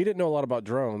mine. He didn't know a lot about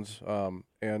drones.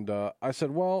 And I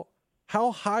said, "Well,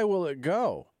 how high will it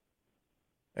go?"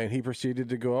 And he proceeded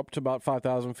to go up to about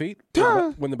 5,000 feet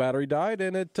when the battery died,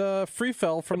 and it free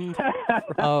fell from.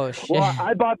 Oh shit! Well,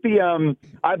 I bought the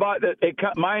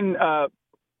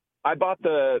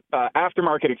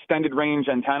aftermarket extended range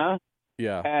antenna.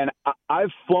 Yeah. And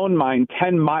I've flown mine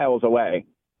 10 miles away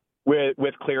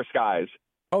with clear skies.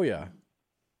 Oh yeah.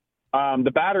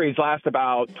 The batteries last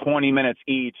about 20 minutes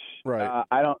each. Right.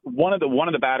 One of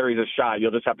the batteries is shot.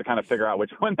 You'll just have to kind of figure out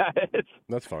which one that is.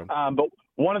 That's fine. But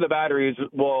one of the batteries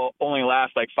will only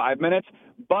last like 5 minutes.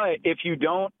 But if you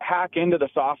don't hack into the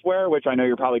software, which I know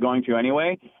you're probably going to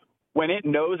anyway, when it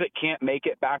knows it can't make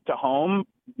it back to home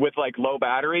with like low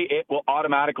battery, it will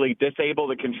automatically disable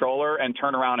the controller and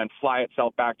turn around and fly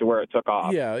itself back to where it took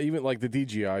off. Yeah, even like the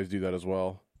DJIs do that as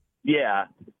well. Yeah.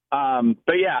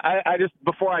 But yeah, I just,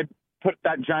 before I put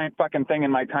that giant fucking thing in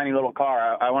my tiny little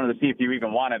car, I wanted to see if you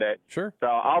even wanted it. Sure. So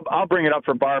I'll bring it up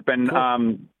for Barp, and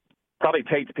probably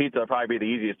Tate's Pizza will probably be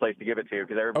the easiest place to give it to,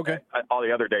 because all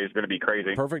the other days are going to be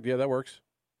crazy. Perfect. Yeah, that works.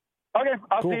 Okay,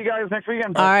 I'll see you guys next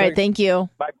weekend. All right, thank you.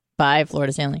 Bye. Bye,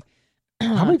 Florida Stanley.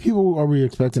 How many people are we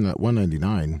expecting at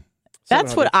 199?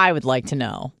 That's what I would like to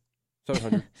know.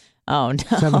 700. Oh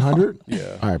no. 700?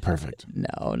 Yeah. All right, perfect.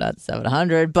 No, not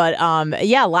 700. But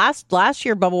yeah, last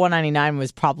year Bubba 199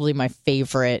 was probably my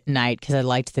favorite night because I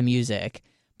liked the music.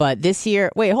 But this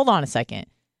year, wait, hold on a second.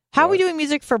 How are we doing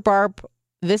music for Barb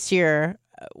this year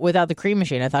without the cream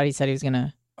machine? I thought he said he was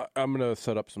gonna. I'm gonna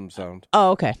set up some sound.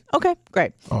 Oh, okay. Okay,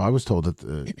 great. Oh, I was told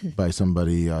that by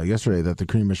somebody yesterday that the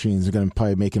cream machines are going to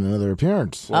probably make another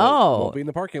appearance. We'll be in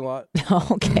the parking lot.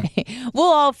 Okay.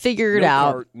 We'll all figure it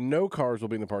out. No cars will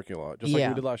be in the parking lot, just like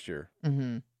we did last year.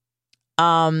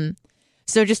 Mm-hmm.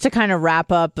 So just to kind of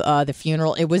wrap up the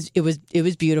funeral, it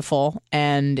was beautiful,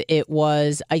 and it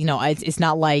was it's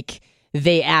not like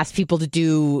they asked people to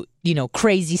do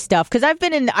crazy stuff, because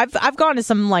I've gone to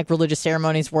some like religious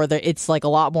ceremonies where it's like a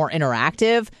lot more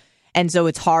interactive, and so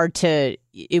it's hard to.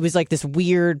 It was like this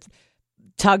weird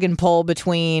tug and pull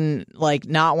between like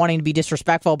not wanting to be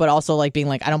disrespectful, but also like being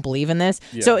like, I don't believe in this.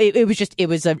 Yeah. So it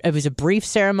was a brief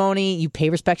ceremony. You pay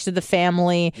respects to the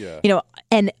family,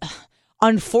 and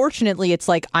unfortunately, it's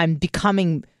like I'm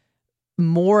becoming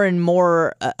more and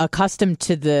more accustomed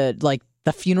to the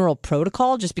funeral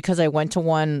protocol, just because I went to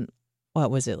one. What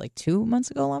was it, like 2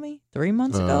 months ago, Lummy? 3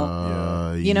 months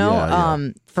ago?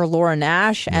 For Laura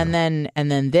Nash, and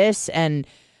then this, and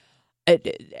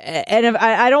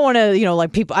I don't want to,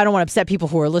 people. I don't want to upset people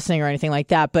who are listening or anything like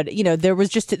that. But there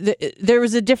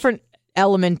was a different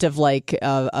element of like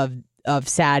of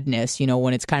sadness,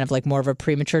 when it's kind of like more of a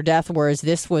premature death. Whereas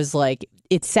this was like,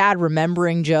 it's sad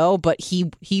remembering Joe, but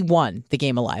he won the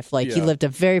game of life. Like he lived a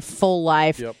very full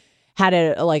life. Yep. Had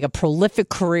a prolific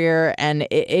career, and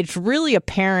it's really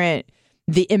apparent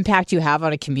the impact you have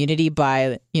on a community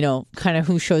by kind of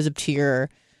who shows up to your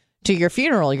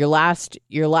funeral, your last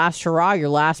hurrah, your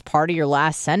last party, your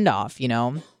last send off.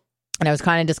 And I was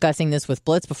kind of discussing this with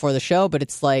Blitz before the show, but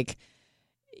it's like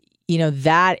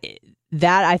that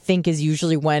I think is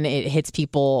usually when it hits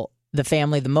people, the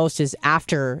family, the most, is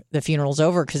after the funeral's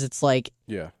over, because it's like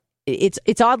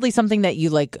it's oddly something that you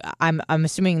like. I'm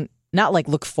assuming. Not like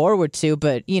look forward to,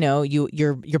 but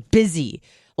you're busy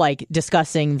like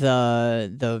discussing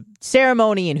the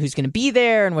ceremony and who's going to be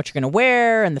there and what you're going to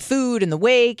wear and the food and the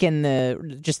wake and the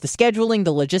scheduling,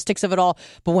 the logistics of it all.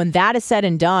 But when that is said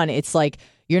and done, it's like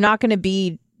you're not going to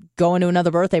be going to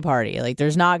another birthday party. Like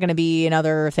there's not going to be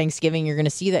another Thanksgiving. You're going to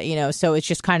see that, so it's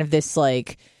just kind of this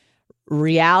like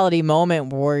reality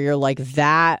moment where you're like,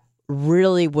 that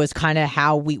really was kind of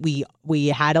how we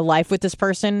had a life with this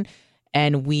person.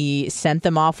 and we sent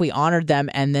them off. We honored them,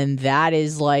 and then that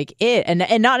is like it.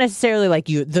 And not necessarily like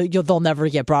they'll never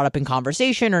get brought up in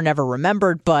conversation or never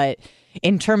remembered, but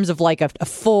in terms of like a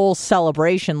full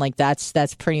celebration, like that's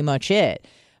pretty much it.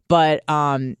 But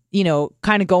kind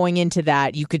of going into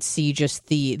that, you could see just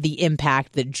the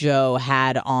impact that Joe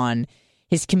had on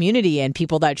his community and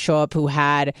people that show up who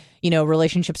had,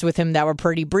 relationships with him that were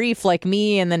pretty brief, like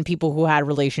me, and then people who had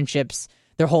relationships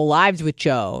their whole lives with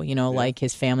Joe, like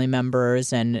his family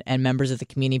members and members of the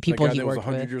community, people that guy he that worked was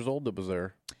 100 with. years old that was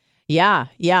there. Yeah.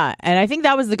 And I think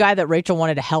that was the guy that Rachel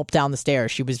wanted to help down the stairs.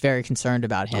 She was very concerned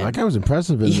about him. That guy was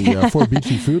impressive in the Fort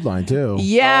Beachy food line, too.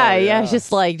 Yeah.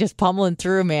 Just pummeling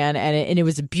through, man. And it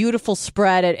was a beautiful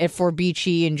spread at Fort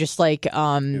Beachy, and just like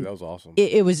that was awesome.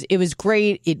 It was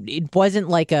great. It wasn't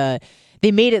like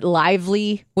they made it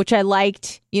lively, which I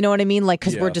liked. You know what I mean? Like,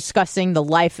 because we're discussing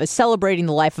celebrating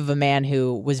the life of a man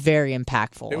who was very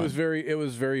impactful. It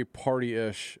was very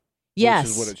party-ish. Yes.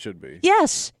 Which is what it should be.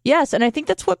 Yes. And I think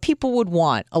that's what people would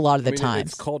want a lot of the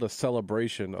times. It's called a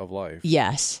celebration of life.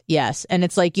 Yes. And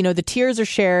it's like, the tears are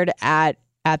shared at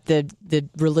the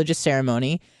religious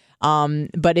ceremony.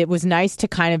 But it was nice to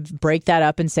kind of break that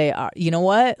up and say, you know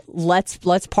what?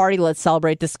 Let's party. Let's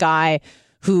celebrate this guy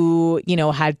who,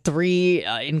 had 3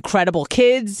 incredible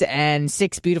kids and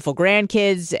 6 beautiful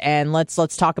grandkids. And let's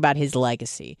talk about his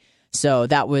legacy. So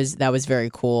that was very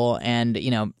cool, and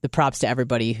the props to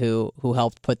everybody who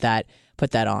helped put that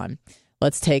on.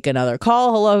 Let's take another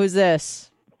call. Hello, who's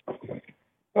this?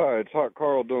 Hi, it's Hot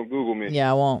Carl. Don't Google me.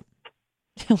 Yeah, I won't.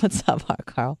 What's up, Hot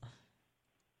Carl?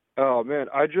 Oh man,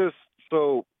 I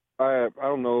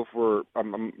don't know if I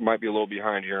might be a little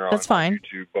behind here on That's fine.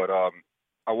 YouTube, but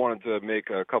I wanted to make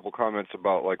a couple comments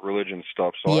about like religion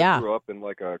stuff. So yeah. I grew up in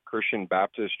like a Christian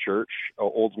Baptist church,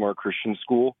 Oldsmar Christian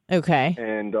school. Okay.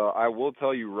 And I will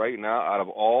tell you right now, out of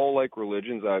all like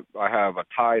religions, I have a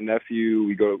Thai nephew.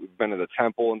 We've been to the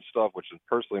temple and stuff, which is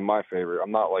personally my favorite.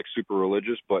 I'm not like super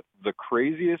religious, but the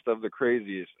craziest of the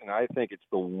craziest, and I think it's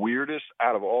the weirdest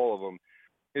out of all of them,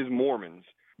 is Mormons.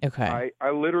 Okay.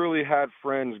 I literally had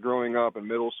friends growing up in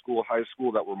middle school, high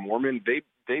school that were Mormon.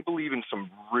 They believe in some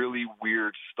really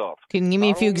weird stuff. Can you give me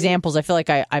a few examples? I feel like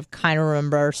I've kind of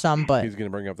remember some, but he's going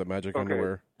to bring up the magic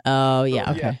underwear. Oh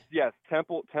yeah, okay. Yes,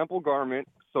 temple garment.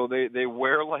 So they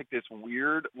wear like this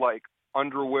weird like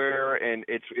underwear, and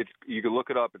it's you can look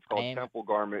it up. It's called temple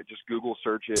garment. Just Google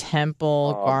search it.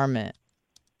 Temple garment.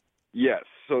 Yes.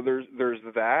 So there's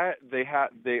that.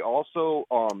 They also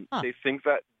they think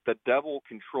that the devil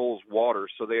controls water,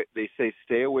 so they say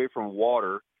stay away from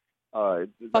water.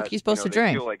 Fuck you supposed to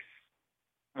drink? Feel like,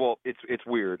 well, it's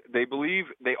weird. They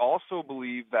also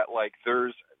believe that like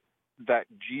there's that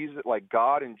Jesus, like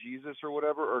God and Jesus or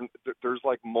whatever, or there's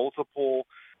like multiple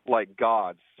like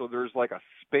gods. So there's like a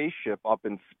spaceship up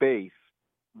in space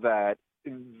that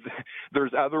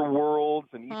there's other worlds,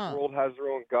 and each world has their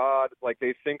own god. Like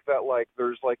they think that like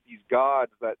there's like these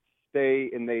gods that stay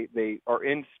and they are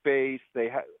in space.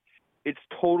 It's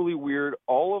totally weird.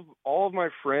 All of my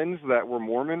friends that were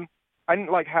Mormon, I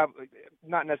didn't like have,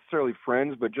 not necessarily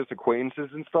friends, but just acquaintances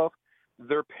and stuff.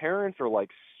 Their parents are like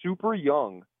super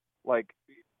young, like,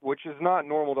 which is not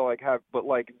normal to like have, but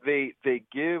like they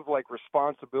give like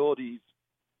responsibilities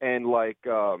and like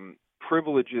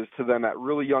privileges to them at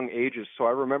really young ages. So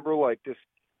I remember like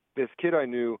this kid I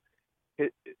knew,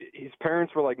 his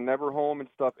parents were like never home and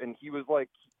stuff, and he was like,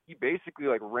 he basically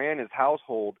like ran his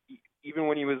household even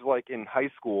when he was like in high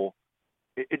school.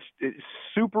 It's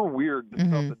super weird, the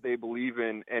stuff that they believe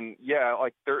in. And yeah,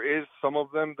 like there is some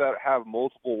of them that have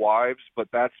multiple wives, but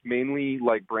that's mainly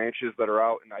like branches that are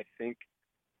out in, I think,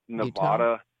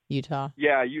 Nevada. Utah.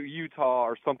 Yeah, Utah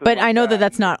or something. But like I know that.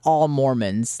 that's not all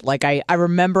Mormons. Like I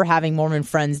remember having Mormon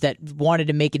friends that wanted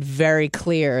to make it very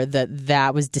clear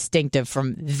that was distinctive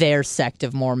from their sect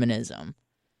of Mormonism.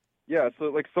 Yeah, so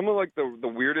like some of like the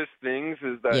weirdest things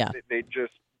is that they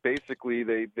just basically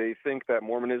they think that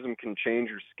Mormonism can change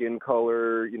your skin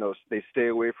color. You know, they stay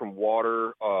away from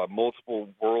water, multiple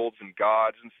worlds and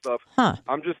gods and stuff.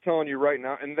 I'm just telling you right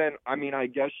now. And then, I mean, I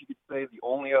guess you could say the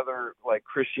only other like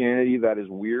Christianity that is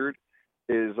weird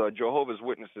is Jehovah's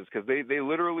Witnesses, because they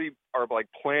literally are like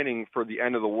planning for the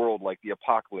end of the world, like the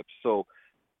apocalypse. So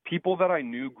people that I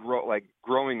knew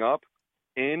growing up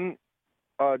in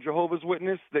Jehovah's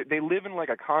Witness, they live in like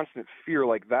a constant fear.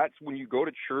 Like that's when you go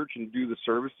to church and do the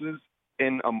services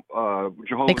in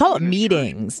Jehovah's They call Witness it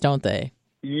meetings, don't they?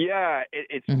 Yeah,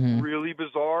 it's really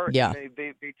bizarre. Yeah. And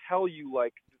they tell you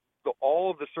like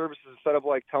all of the services, instead of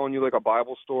like telling you like a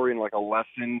Bible story and like a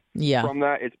lesson from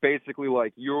that, it's basically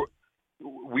like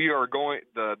we are going,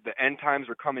 the end times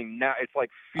are coming now. It's like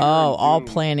fear and all doom.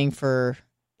 planning for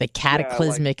The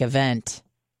cataclysmic event.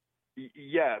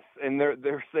 Yes, and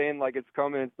they're saying like it's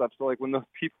coming and stuff. So like when those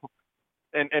people,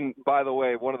 and by the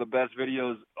way, one of the best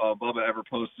videos Bubba ever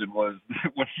posted was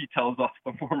when he tells off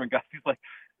the Mormon guys. He's like,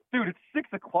 "Dude, it's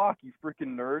 6:00, you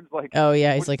freaking nerds!" Like, oh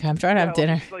yeah, he's like, "I'm trying to have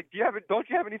dinner." He's like, don't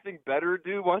you have anything better to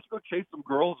do? Why don't you go chase some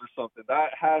girls or something? That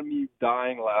had me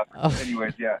dying laughing. Oh.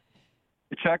 Anyways, yeah.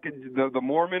 Check it. The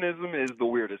Mormonism is the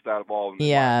weirdest out of all of them.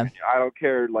 Yeah. I don't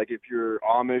care, like, if you're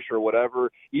Amish or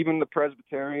whatever, even the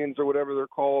Presbyterians or whatever they're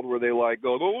called, where they, like,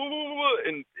 go,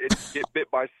 and get bit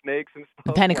by snakes and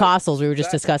stuff. The Pentecostals, we were just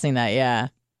discussing that, yeah.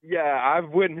 Yeah,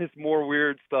 I've witnessed more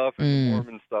weird stuff and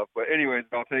Mormon stuff. But anyways,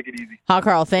 I'll take it easy. Hi,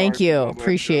 Carl. Thank you. Bubba.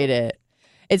 Appreciate it.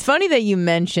 It's funny that you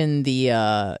mentioned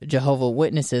the Jehovah's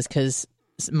Witnesses, because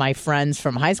my friends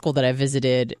from high school that I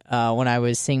visited when I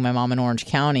was seeing my mom in Orange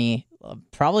County,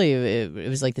 probably it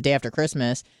was like the day after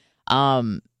Christmas,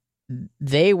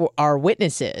 they are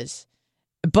witnesses,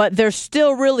 but they're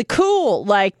still really cool.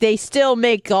 Like, they still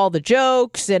make all the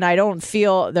jokes, and I don't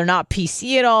feel they're not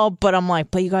PC at all, but I'm like,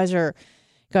 but you guys are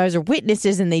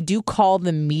witnesses, and they do call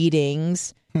them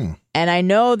meetings. And I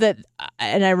know that,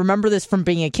 and I remember this from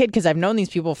being a kid, because I've known these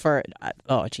people for,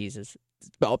 it's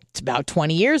about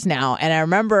 20 years now. And I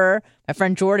remember my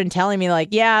friend Jordan telling me, like,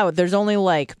 yeah, there's only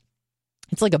like,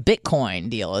 it's like a Bitcoin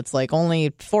deal. It's like only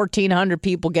 1,400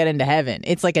 people get into heaven.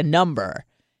 It's like a number.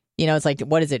 You know, it's like,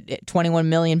 what is it, 21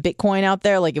 million Bitcoin out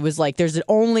there? Like, it was like, there's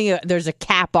a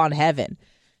cap on heaven.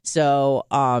 So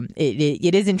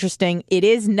it is interesting. It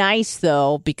is nice,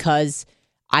 though, because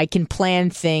I can plan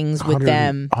things with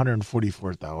them.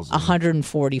 144,000.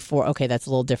 144. Okay, that's a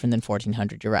little different than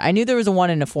 1,400. You're right. I knew there was a 1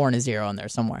 and a 4 and a 0 in there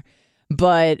somewhere.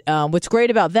 But what's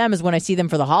great about them is when I see them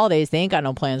for the holidays, they ain't got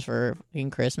no plans for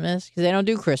Christmas, because they don't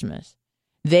do Christmas.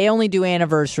 They only do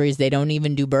anniversaries. They don't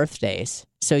even do birthdays.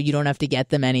 So you don't have to get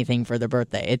them anything for their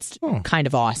birthday. It's kind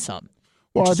of awesome.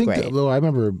 Well, I think, I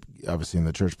remember, obviously, in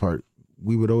the church part,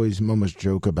 we would always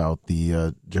joke about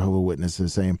the Jehovah's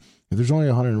Witnesses saying, if there's only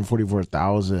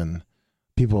 144,000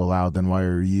 people allowed, then why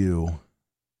are you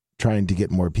trying to get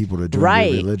more people to join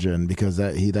your religion? Because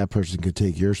that person could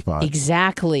take your spot.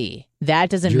 Exactly. That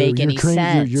doesn't make any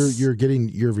sense. You're getting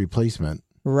your replacement.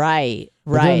 Right.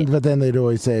 But then they'd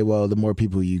always say, well, the more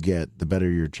people you get, the better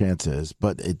your chances.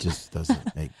 But it just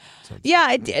doesn't make sense.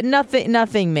 Yeah,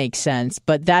 nothing makes sense.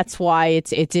 But that's why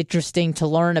it's interesting to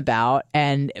learn about.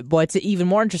 And what's even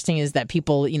more interesting is that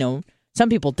people, some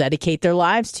people dedicate their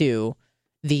lives to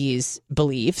these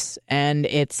beliefs, and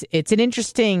it's an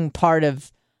interesting part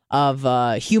of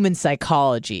human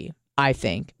psychology, I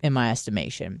think, in my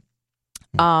estimation.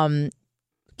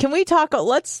 Can we talk?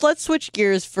 Let's switch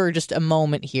gears for just a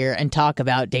moment here and talk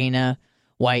about Dana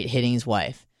White hitting his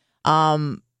wife.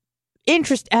 Have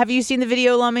you seen the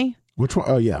video, Lummy? Which one?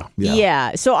 Oh, yeah.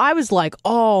 Yeah. So I was like,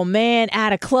 oh, man,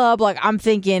 at a club, like, I'm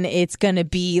thinking it's going to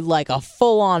be like a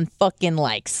full-on fucking,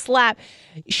 like, slap.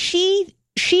 She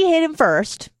hit him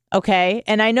first, okay?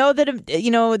 And I know that,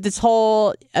 this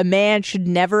whole, a man should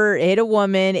never hit a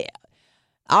woman.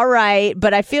 All right,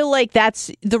 but I feel like that's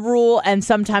the rule, and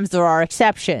sometimes there are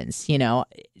exceptions,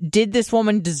 Did this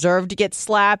woman deserve to get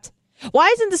slapped? Why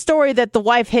isn't the story that the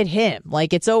wife hit him?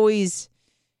 Like, it's always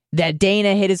that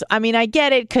Dana hit his... I mean, I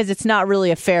get it, because it's not really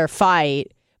a fair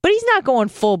fight, but he's not going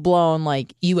full-blown,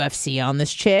 like, UFC on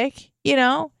this chick,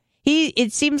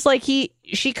 It seems like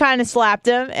she kind of slapped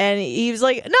him, and he was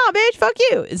like, no, bitch, fuck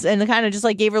you, and kind of just,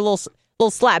 like, gave her a little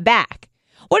slap back.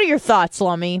 What are your thoughts,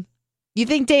 Lummy? You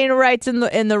think Dana White's in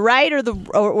the right or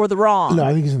the wrong? No,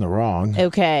 I think he's in the wrong.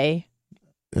 Okay.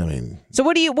 I mean, so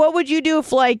what would you do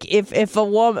if a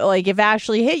woman, like, if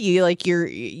Ashley hit you, like, you're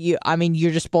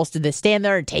just supposed to stand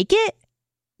there and take it?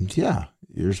 Yeah,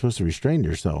 you're supposed to restrain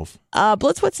yourself.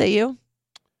 Blitz, what say you?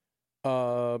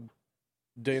 Dana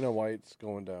White's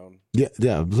going down.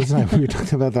 Yeah. Blitz and we were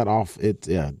talking about that off.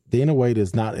 Dana White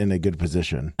is not in a good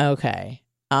position. Okay.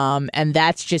 And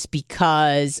that's just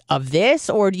because of this,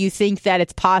 or do you think that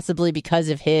it's possibly because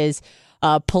of his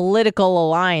political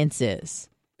alliances?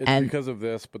 It's because of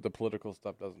this, but the political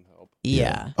stuff doesn't help.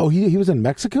 Yeah. Oh, he was in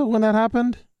Mexico when that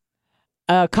happened?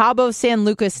 Cabo San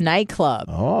Lucas nightclub.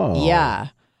 Oh. Yeah.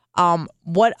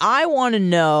 What I want to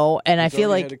know, and I feel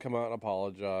like... He had to come out and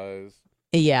apologize.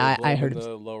 Yeah, I heard...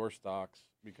 the lower stocks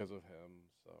because of him.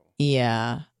 So.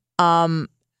 Yeah.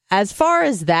 As far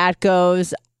as that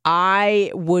goes...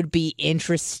 I would be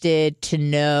interested to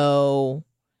know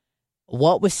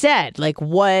what was said, like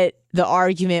what the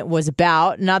argument was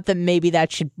about. Not that maybe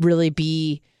that should really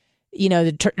be,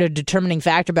 the determining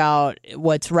factor about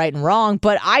what's right and wrong,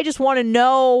 but I just want to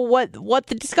know what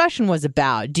the discussion was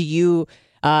about. Do you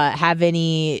have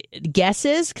any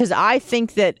guesses? Because I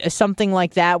think that something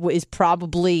like that is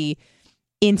probably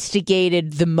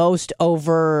instigated the most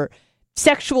over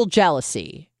sexual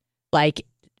jealousy. Like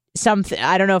something,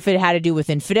 I don't know if it had to do with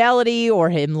infidelity or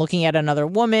him looking at another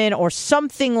woman or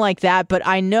something like that. But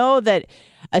I know that,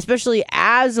 especially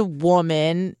as a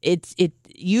woman, it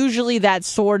usually that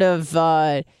sort of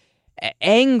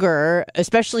anger,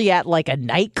 especially at like a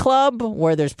nightclub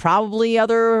where there's probably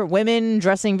other women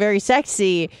dressing very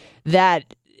sexy,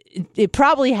 that it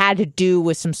probably had to do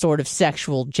with some sort of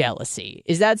sexual jealousy.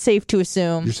 Is that safe to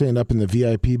assume? You're saying up in the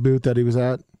VIP booth that he was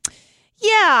at?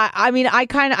 Yeah, I mean,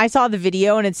 I saw the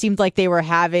video and it seemed like they were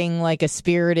having like a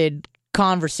spirited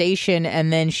conversation,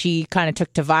 and then she kind of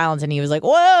took to violence, and he was like,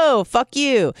 "Whoa, fuck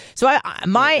you!" So it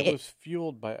was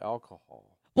fueled by alcohol.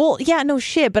 Well, yeah, no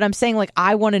shit, but I'm saying, like,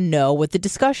 I want to know what the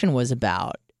discussion was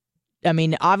about. I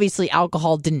mean, obviously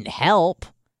alcohol didn't help,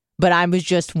 but I was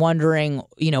just wondering,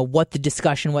 what the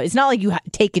discussion was. It's not like you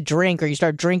take a drink or you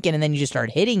start drinking and then you just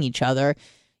start hitting each other.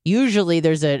 Usually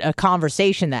there's a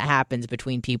conversation that happens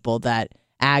between people that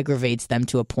aggravates them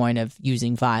to a point of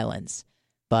using violence.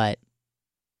 But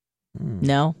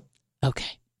no?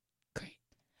 Okay, great.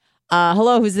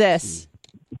 Hello, who's this?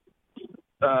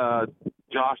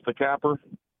 Josh the Capper.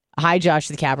 Hi, Josh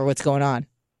the Capper. What's going on?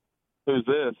 Who's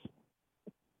this?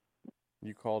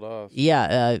 You called us.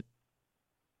 Yeah,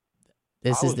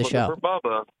 this is the show. For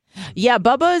Bubba. Yeah,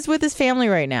 Bubba is with his family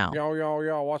right now.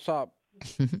 Yo, what's up?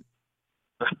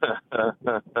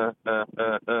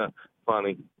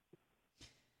 Funny.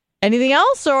 Anything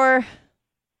else, or?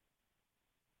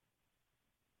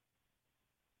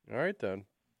 All right, then.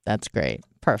 That's great.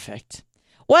 Perfect.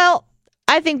 Well,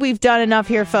 I think we've done enough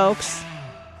here, folks.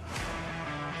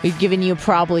 We've given you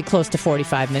probably close to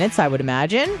 45 minutes, I would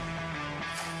imagine.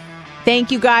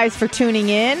 Thank you guys for tuning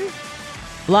in.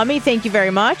 Lummy, thank you very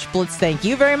much. Blitz, thank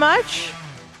you very much.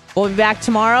 We'll be back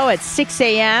tomorrow at 6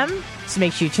 a.m., so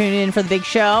make sure you tune in for the big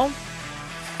show.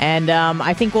 And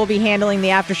I think we'll be handling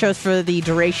the after shows for the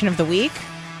duration of the week,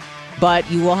 but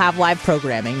you will have live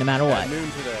programming no matter what.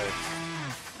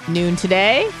 Noon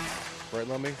today. Right,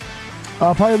 Lummy?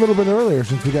 Probably a little bit earlier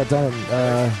since we got done.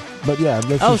 But yeah,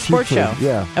 let's just sports shoot show.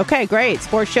 Yeah. Okay, great.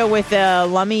 Sports show with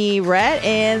Lummy Rhett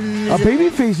and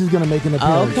Babyface is going to make an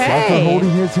appearance. Okay. After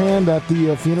holding his hand at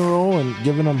the funeral and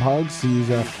giving him hugs, he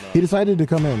decided to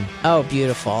come in. Oh,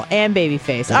 beautiful. And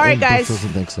Babyface. All right, guys. Doesn't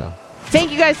think so.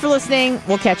 Thank you guys for listening.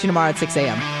 We'll catch you tomorrow at 6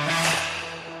 a.m.